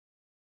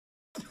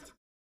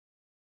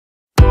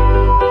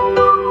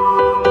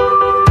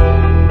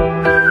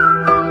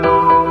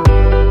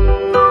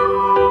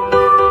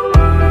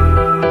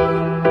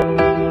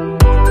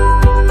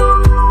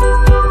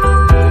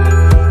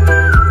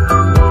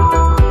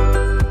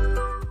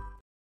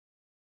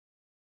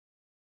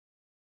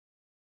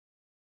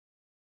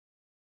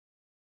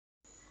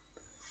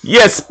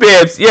Yes,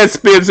 babes,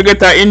 we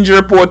get an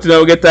injury report, you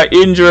know. We get an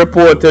injury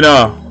report, you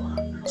know.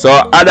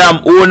 So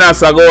Adam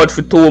Unas I go out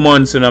for 2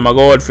 months, you know. I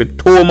go out for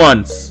 2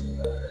 months.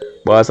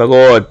 But I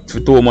go out for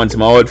 2 months,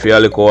 I'm out for a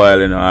little while,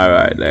 you know.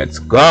 Alright, let's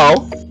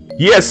go.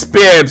 Yes,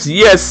 babes. So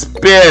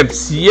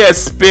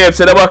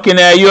they're back in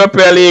the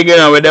European League, you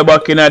know. They're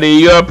back in the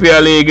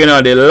European League, you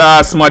know. The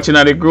last match in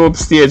the group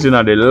stage, you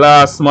know. The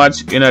last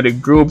match in the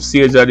group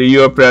stage of the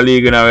European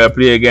League, you know. We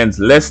play against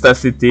Leicester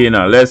City, you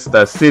know.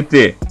 Leicester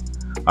City.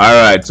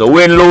 Alright, so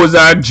win, lose,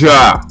 or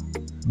draw.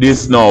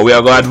 This now, we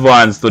are going to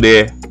advance to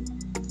the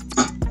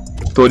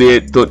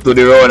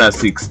round of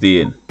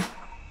 16.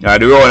 Or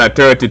the round of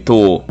 32.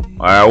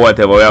 Or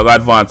whatever, we are going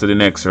to advance to the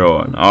next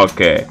round.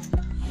 Okay.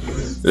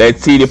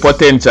 Let's see the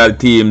potential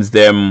teams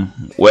them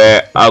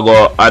where I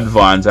go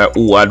advance or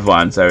who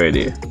advance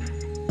already.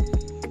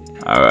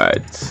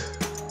 Alright.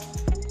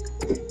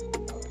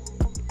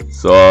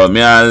 So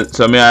me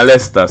and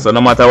Leicester. So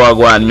no matter what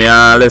go on, me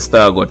and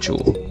Leicester go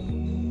through.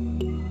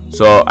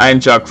 So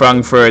Eintracht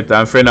Frankfurt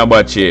and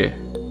Fenerbahce.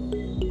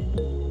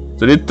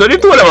 So the two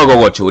of them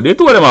go through. The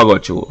two of them go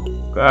through.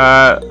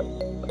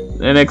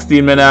 The next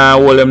team me nah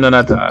hold them none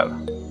at all.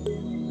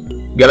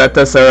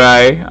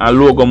 Galatasaray and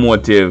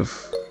Lokomotiv.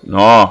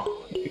 No,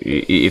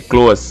 it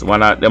close.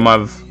 One of them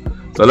have.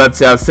 So let's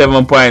say have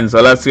 7 points.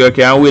 So let's see you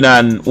can win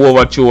and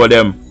overthrow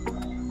them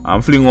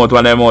and fling out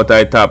one of them out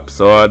at the top.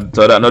 So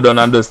that not done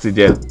and dusted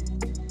yet.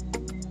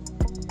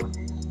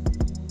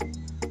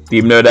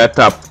 Team there at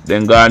the top,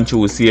 then gone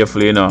through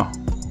safely, you know.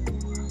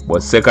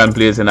 But second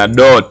place in a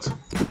doubt.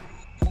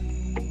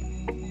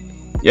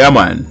 Yeah,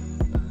 man.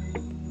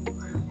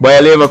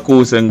 Bayer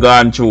Leverkusen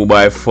gone through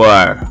by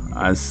far.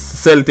 And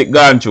Celtic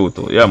gone through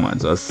too. Yeah, man.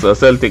 So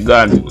Celtic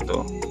gone through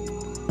too.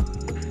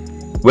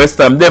 West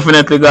Ham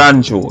definitely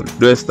gone through.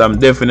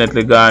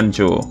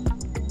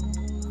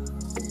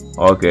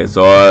 Okay,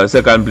 so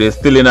second place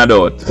still in a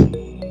doubt.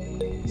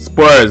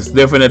 Spurs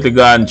definitely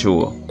gone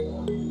through.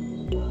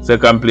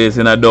 Second place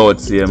in a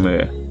doubt, same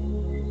way.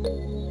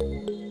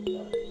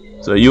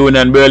 So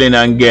Union Berlin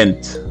and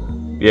Ghent.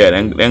 Yeah,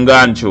 then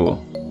gone through.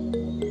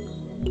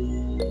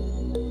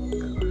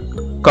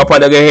 Copa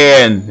de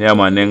Gehen. Yeah,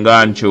 man, then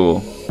gone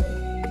through.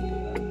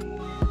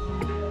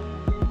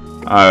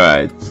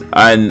 Alright.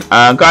 And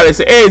call it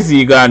AZ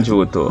gone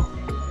through too.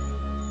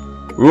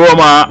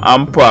 Roma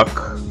and Pack.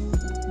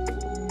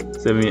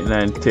 7, 8,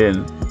 9,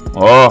 10.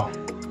 Oh.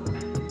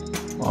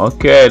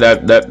 Okay,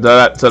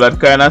 so that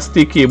kind of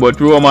sticky, but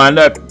Roma and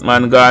that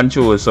man gone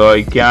through, so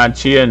it can't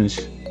change.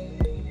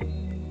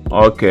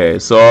 Okay,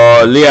 so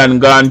Lyon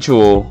gone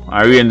through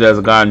and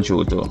Rangers gone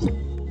through too.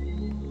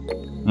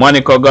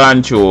 Monaco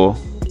gone through.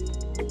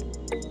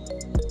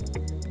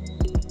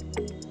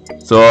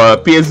 So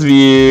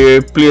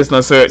PSV place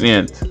not certain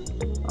yet.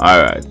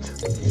 Alright.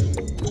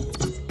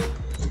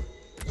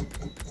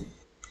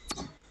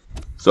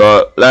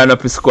 So line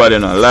up his squad, you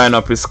know. Line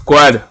up his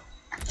squad.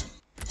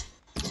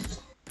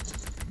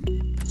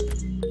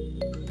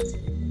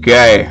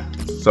 Okay.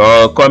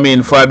 So come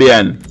in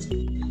Fabian.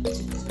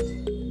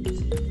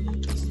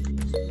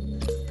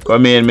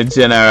 Come in mid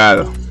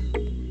general.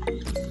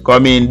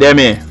 Come in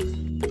Demi.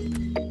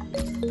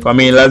 Come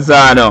in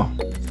Lozano.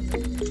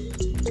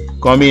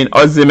 Come in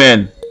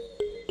Osimhen.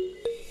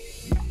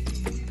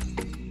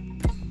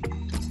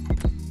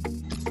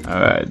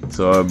 Alright,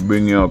 so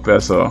bring you up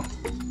here, so.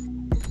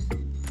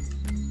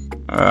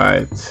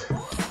 Alright.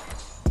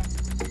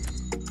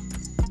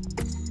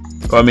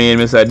 Come in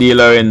Mr. Di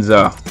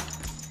Lorenzo.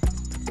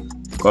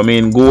 Come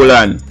in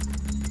Gulan.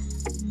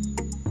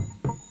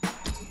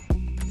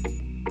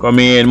 Come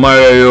in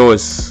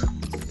Marius.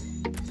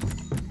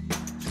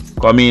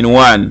 Come in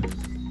One.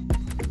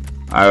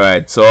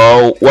 Alright,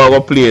 so who are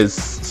going to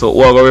replace? So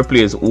who are going to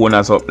replace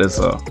Unas up there,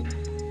 sir?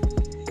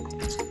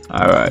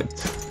 Alright.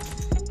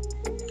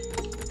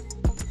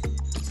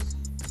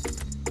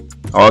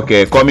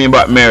 Okay, coming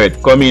back Merit.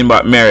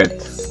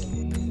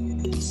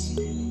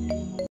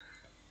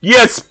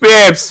 Yes,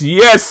 Peps.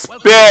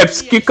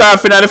 Kick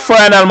off in the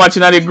final match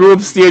in the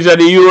group stage of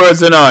the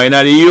Euros, you know, in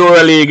the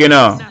Euro League, you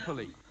know.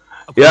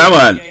 Yeah,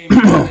 man.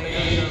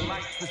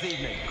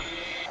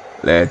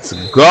 Let's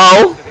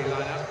go.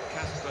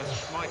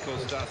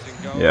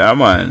 Yeah,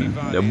 man.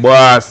 The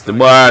boss,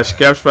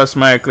 Kasper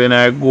Schmeichel in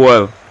a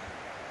goal.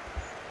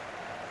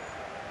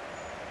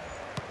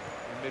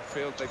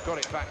 Midfield, they've got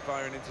it back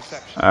via an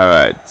interception.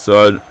 Alright,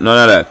 so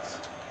none of that.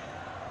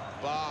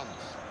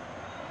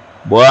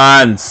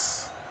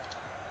 Barnes.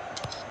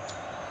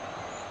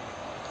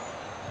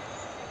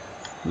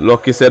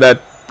 Lucky said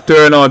that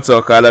turnout,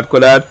 so that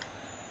could have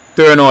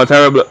turned out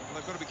terrible.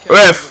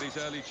 Ref!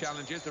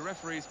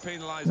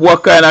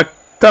 What kind of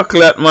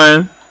tackle that,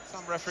 man?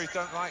 Some referees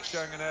don't like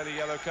showing an early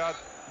yellow card.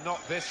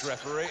 Not this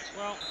referee.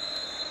 Well,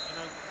 you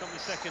know, come the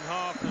second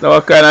half. So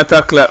what kind of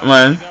tackle that,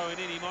 man? Going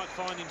in, he might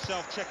find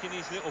himself checking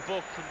his little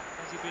book. And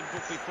has he been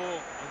booked before?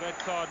 A red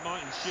card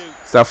might ensue.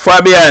 So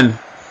Fabian.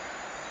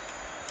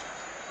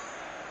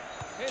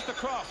 Here's the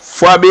cross.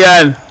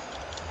 Fabian.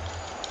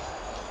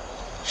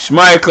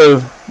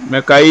 Schmeichel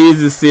make a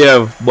easy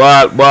save.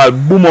 Ball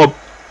boom up.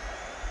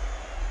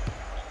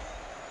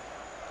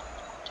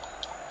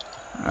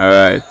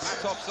 Alright.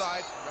 That's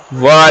offside.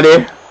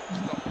 Vardy.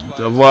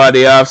 The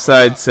Vardy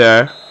offside,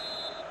 sir.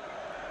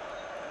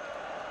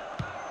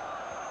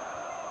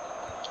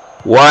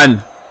 1.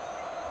 And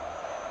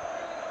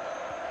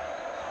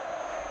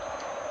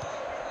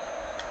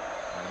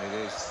it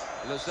is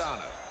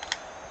Lozano.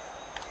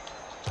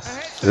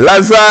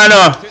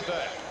 Lozano.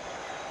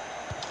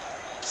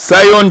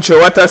 Sayoncho,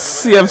 what a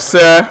save,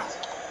 sir.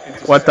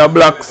 What a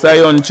block,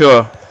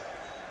 Sayoncho.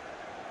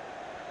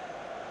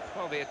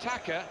 Well, the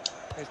attacker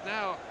is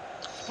now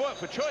spoilt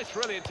for choice,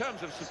 really, in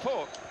terms of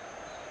support.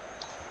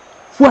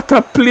 What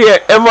a player,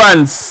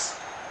 Evans.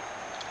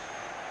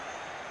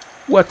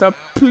 What a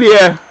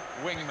player.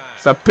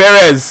 So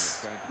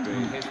Perez.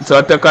 So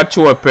I take a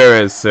chore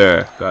Perez,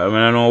 sir. Cause I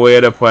don't know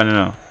where the pan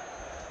now.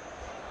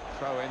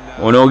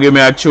 Don't give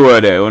me a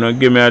chore there. Don't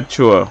give me a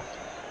chore.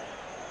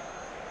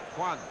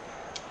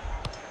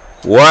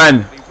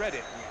 1. He read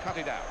it and cut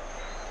it out.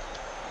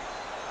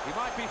 He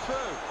might be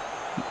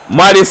through.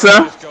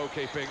 Madison.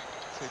 Goalkeeping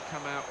to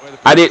come out where the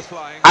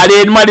I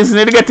did Madison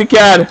need to get the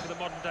card. For the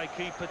modern day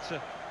keeper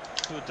to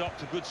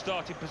adopt a good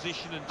starting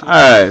position and to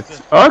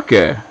Alright,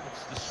 okay.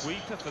 It's the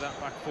sweeper for that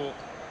back four.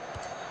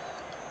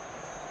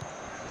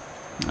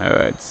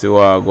 Alright, see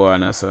what I go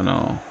on so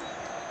now.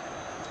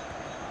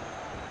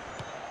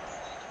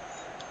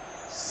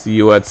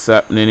 See what's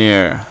happening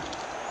here.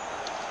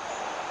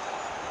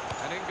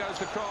 And in goes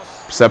the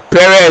cross. So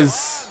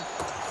Perez.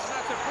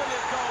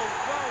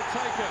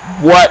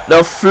 What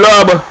the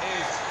flub?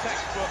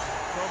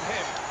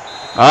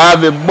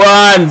 Harvey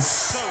Barnes.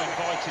 So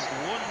invited,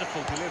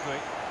 wonderful delivery.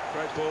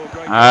 Great ball,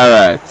 great ball.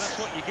 Alright. That's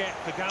what you get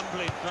for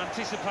gambling, for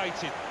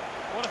anticipating.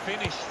 What a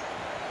finish.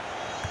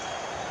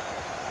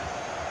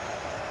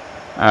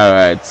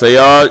 Alright, so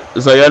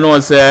you know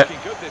say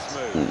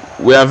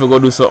we have to go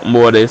do something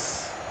about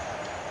this.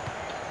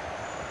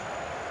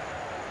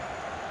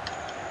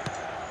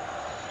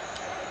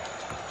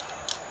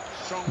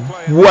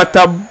 What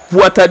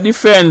a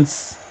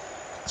defense.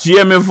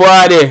 Jamie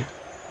Vardy.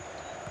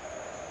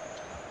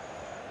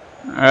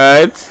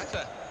 Alright. That's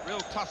a real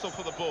tussle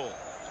for the ball.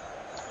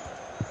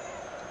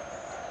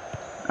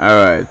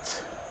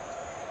 Alright.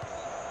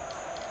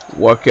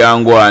 What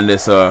can go on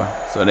this, so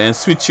then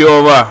switch you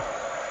over.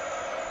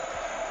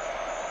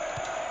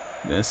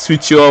 Then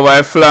switch you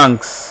over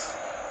flanks.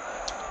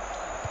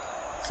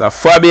 So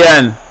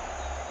Fabian.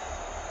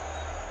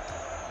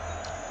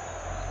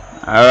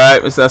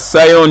 Alright, Mr.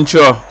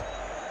 Sayoncho.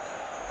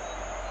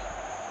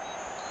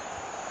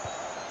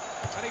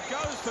 And he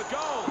goes for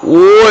goal.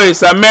 Oh,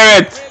 it's a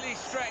merit. Really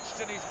stretched,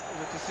 and he's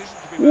the decision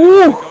to be made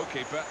by the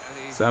goalkeeper.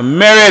 And It's a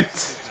merit.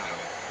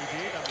 He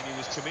did, I mean, he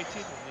was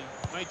committed and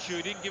he made sure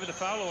he didn't give it a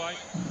foul away.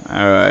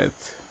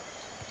 Alright.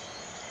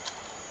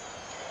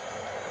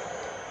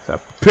 So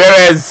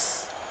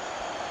Perez.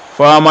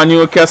 Former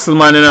Newcastle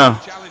man, you know.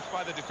 challenged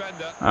by the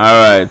defender.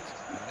 Alright.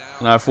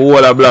 Now for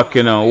wall a block,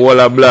 you know. Wall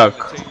a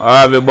block.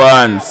 Harvey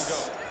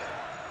Barnes.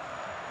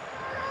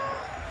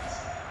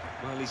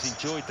 Well, he's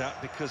enjoyed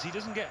that because he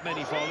doesn't get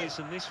many volleys,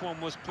 and this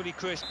one was pretty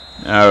crisp.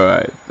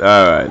 Alright,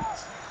 alright.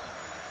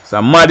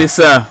 So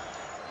Madison.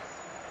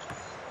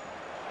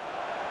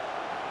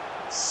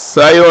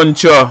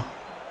 Sayoncho.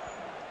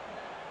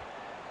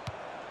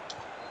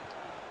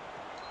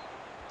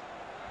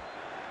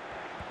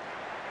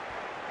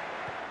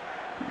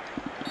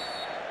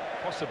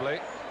 Possibly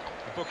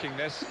booking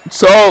this.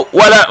 So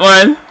what that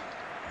man?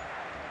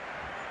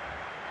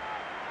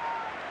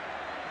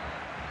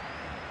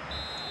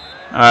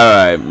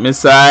 Alright,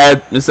 Mr.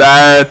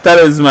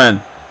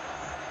 Talisman.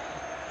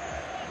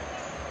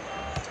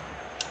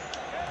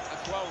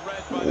 That's well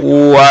read by the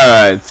Ooh,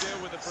 alright.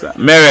 So,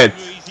 merit.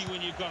 Easy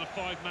when you've got a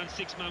 5-man,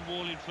 6-man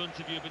wall in front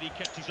of you, but he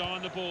kept his eye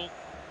on the ball.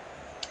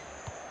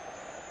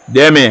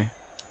 Demi.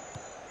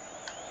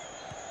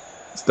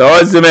 It's the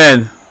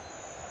Ozyman.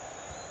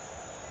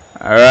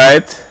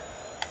 Alright.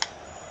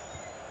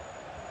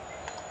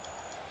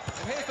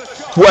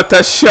 What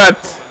a shot.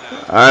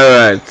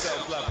 Alright.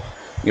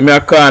 Give me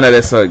a corner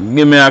there, sir.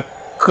 Give me a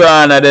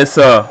corner there,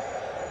 sir.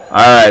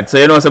 Alright, so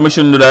you know, so we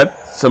shouldn't do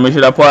that. So we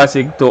should have passed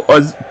it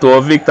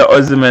to Victor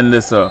Ozyman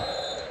there, sir.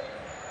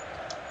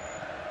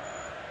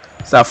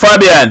 So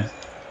Fabian.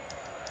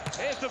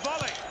 Here's the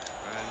volley.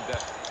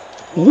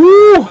 And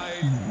Woo!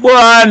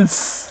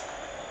 Barnes.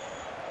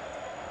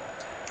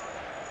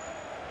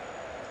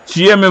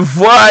 Jamie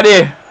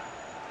Vardy.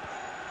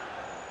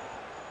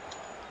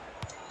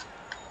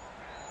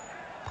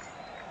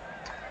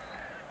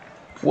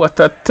 What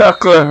a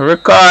tackle.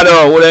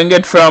 Ricardo wouldn't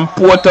get from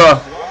Porter.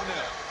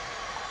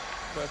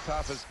 first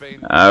half has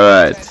been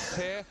Alright.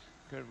 here,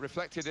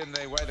 reflected in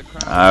the way the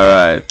crowd.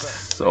 Alright.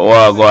 So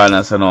what going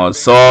on now?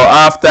 So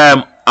half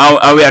time,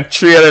 and we are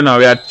trailing now.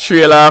 We are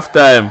trail half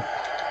time.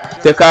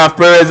 Take off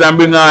Perez and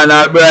bring on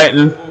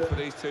Albrighton. For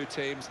these two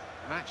teams,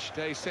 match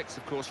day 6,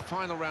 of course,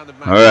 final round of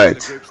matches Alright. in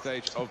the group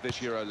stage of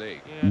this Euro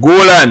League. Yeah,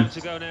 Golan.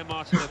 to go now,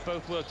 Martin. They've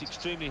both worked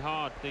extremely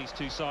hard, these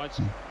two sides.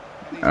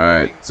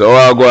 Alright. So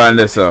what going on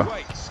this, sir? In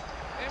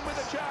with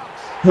a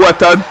chance.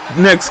 What a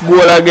next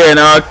goal again.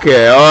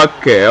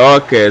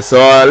 Okay. So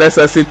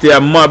Leicester City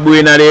are mob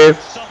winner the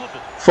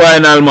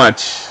final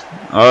match.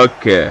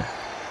 Okay. Well, I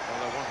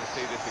want to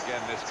see this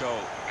again, this goal.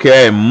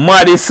 Okay,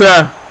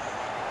 Madison.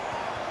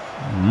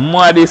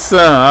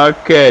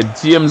 Okay,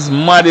 James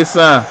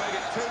Madison.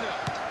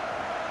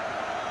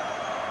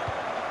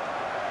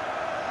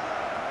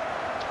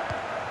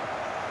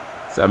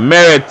 It's a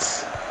merit.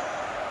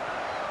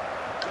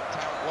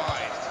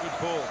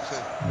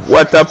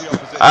 What a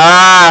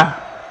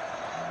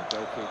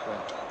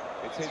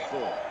It's his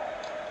ball.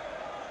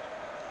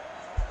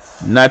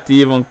 Not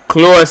even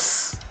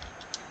close.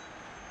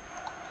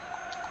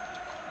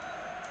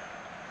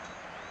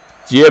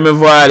 Jamie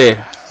Vardy.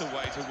 That's the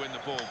way to win the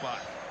ball back.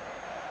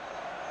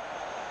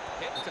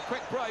 It's a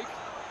quick break.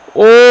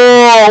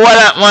 Oh, what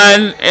up,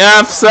 man?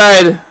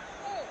 Offside.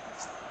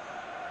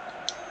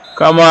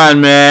 Come on,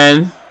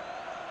 man.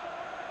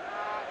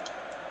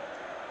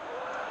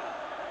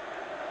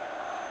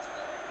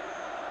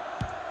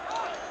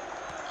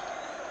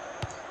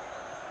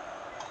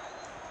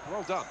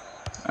 Well done.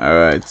 All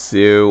right,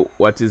 see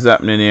what is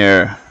happening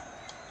here.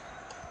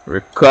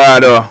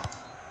 Ricardo.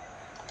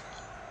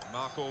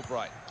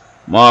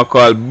 Mark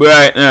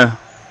Albright.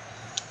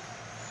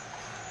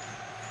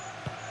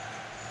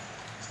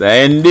 It's the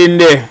ending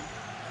there.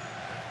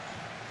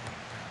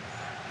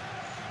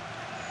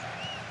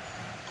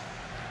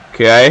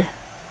 Okay.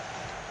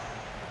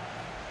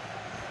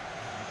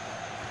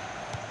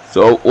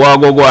 So what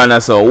go on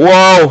so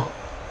whoa.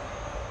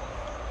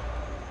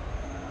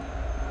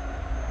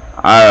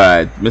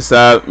 Alright,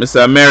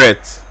 Mr.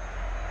 Merritt.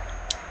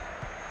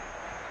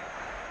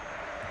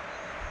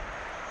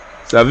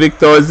 Sir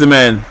Victor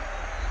Osimhen.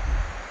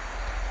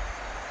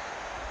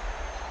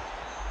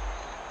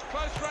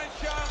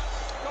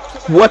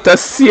 What a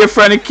save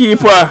from the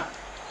keeper.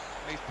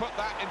 He's put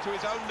that into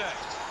his own net.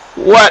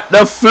 What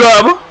the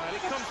flub?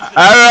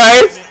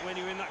 Alright. When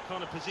you're in that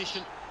kind of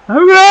position.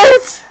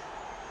 Alright.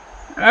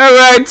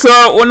 Alright,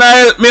 so wanna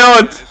help me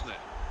out?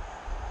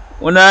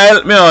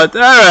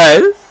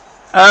 Alright.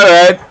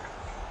 Alright.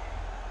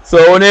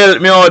 So wanna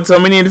help me out, so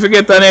we need to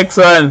get the next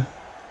one.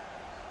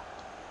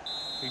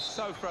 He's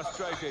so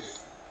frustrated.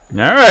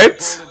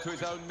 Alright. Into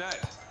his own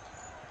net.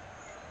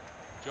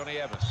 Johnny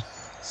Evans.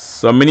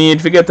 So we need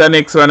to get the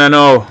next one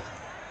now.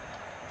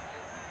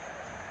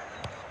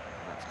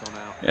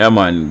 Yeah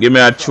man, give me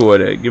a chore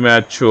there. Give me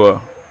a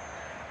chore.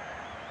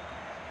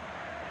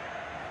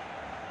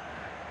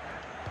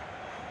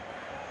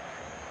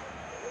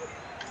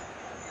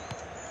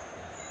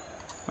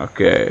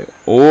 Okay.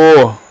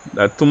 Oh,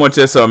 that's too much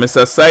so.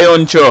 Mr.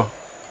 Sayoncho.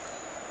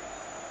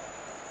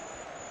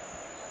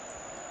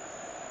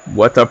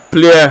 What a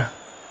player.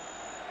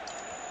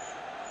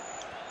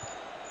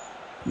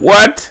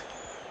 What?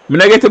 I'm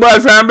not get the ball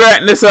from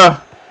Brighton,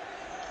 sir.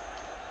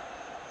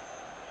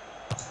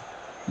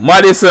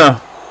 Madison.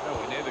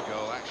 Nowhere near the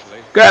goal,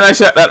 actually. Can I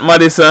shot that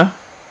Madison?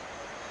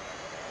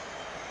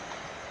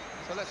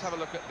 So let's have a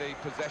look at the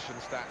possession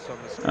stats on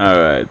the screen.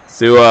 Alright,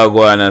 see what I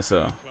go on,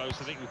 sir.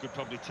 Close. I think we could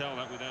probably tell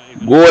that without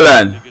even. Goal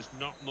on. There's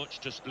not much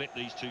to split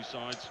these two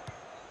sides.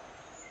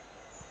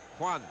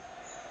 One.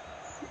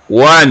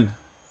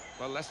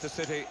 Well, Leicester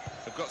City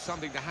have got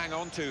something to hang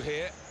on to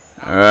here.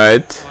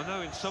 Alright. I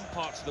know in some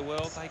parts of the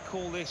world they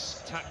call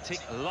this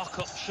tactic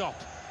lock-up shop.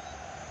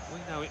 We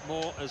know it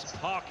more as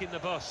parking the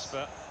bus,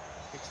 but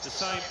it's the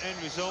same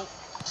end result.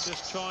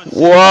 Just try and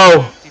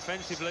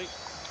defensively.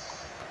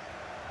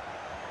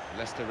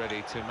 Leicester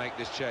ready to make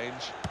this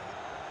change.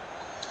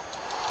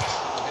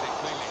 Hit it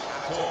cleanly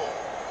at all.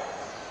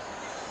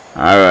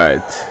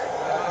 Alright.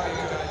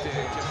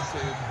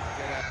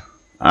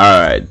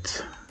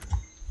 Alright.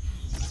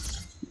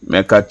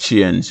 Make a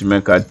change.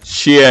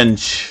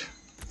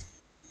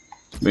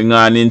 Bring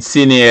on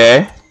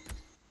Insigne.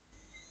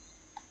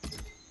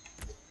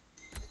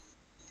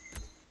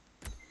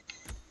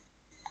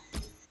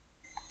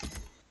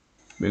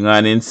 Bring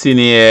on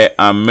Insigne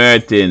and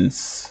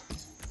Mertens.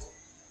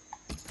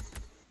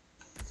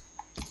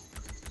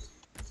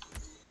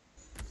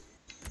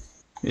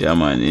 Yeah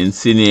man,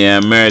 Insigne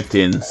and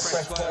Mertens.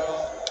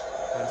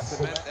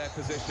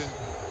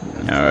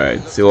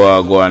 Alright, see what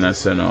I go on and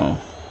say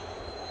now.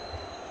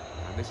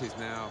 This is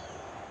now.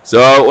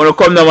 So when you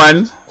come the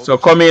man, so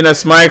come in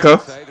as Michael.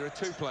 There are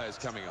two players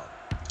coming on.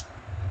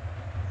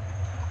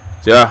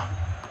 Yeah.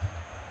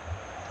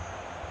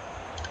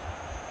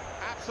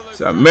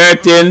 So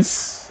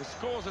Mertens. The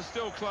scores are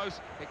still close.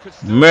 It could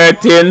still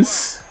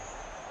Mertens.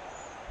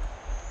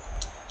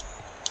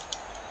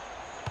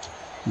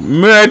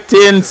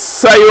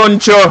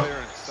 Sayoncho.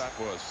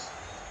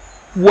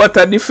 What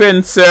a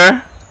defense,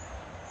 sir.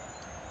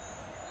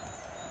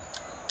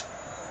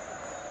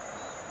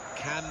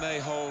 Can they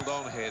hold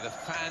on here? The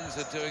fans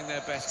are doing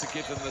their best to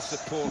give them the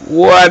support.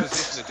 What?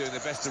 They're doing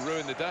their best to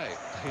ruin the day.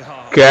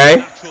 Okay.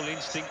 Natural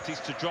instinct is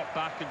to drop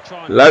back and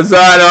try and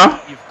Lozano.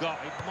 you've got.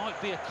 It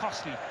might be a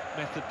costly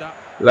method that.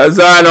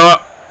 Lozano.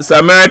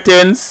 Sir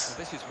Mertens.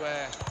 This is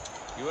where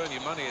you earn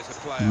your money as a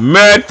player.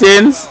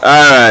 Mertens.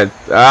 Alright.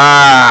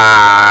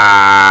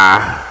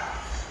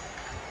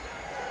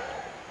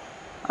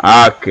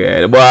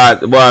 Okay, the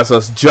boss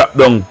just drop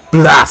down,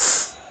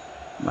 blast.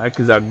 Like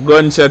it's a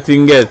gunshot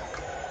thing get.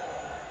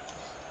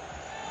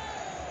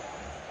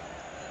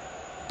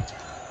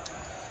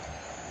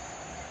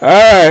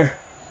 Alright.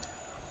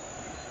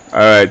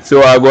 Alright,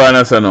 so I go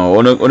on so now.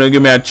 Wanna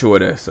give me a show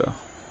there, so.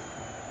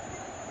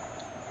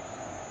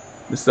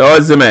 Mr.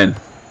 Ozyman.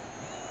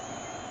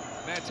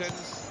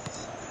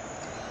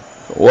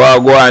 What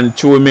go on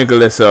chew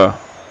Mickle, sir?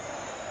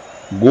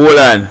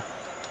 Golan.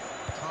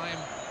 Time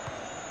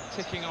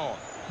ticking on.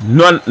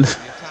 None. The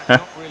attack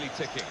not really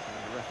ticking.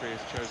 The referee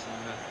has chosen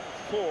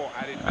 4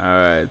 added.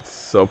 Alright,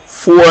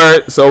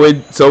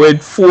 so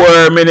with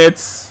 4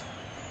 minutes.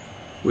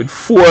 With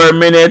 4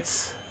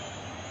 minutes.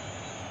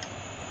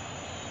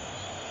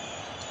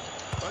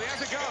 Well, he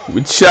has a go.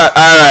 With shot.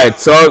 Alright,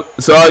 so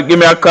give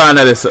me a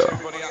corner there, sir.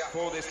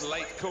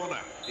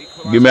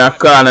 Give me a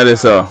corner there,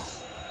 sir.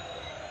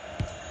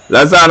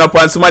 Lazano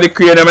upon somebody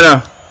crane him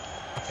now.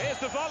 Here's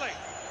the volley.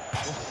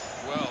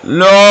 Well,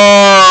 no,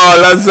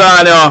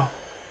 Lazano.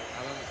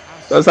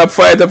 Just a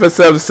fight of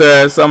yourself,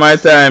 sir. Some of my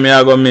time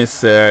you're gonna miss,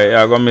 sir.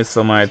 You're gonna miss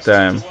some of my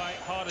time.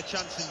 Harder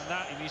chance than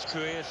that in his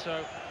career,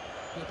 so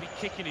he'll be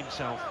kicking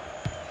himself.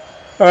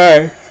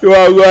 Alright, you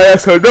want to go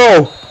yes or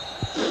no?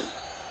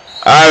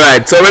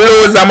 Alright, so we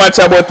lose a match,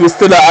 but we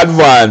still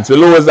advance. We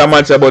lose a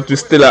match, but we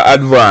still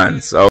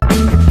advance.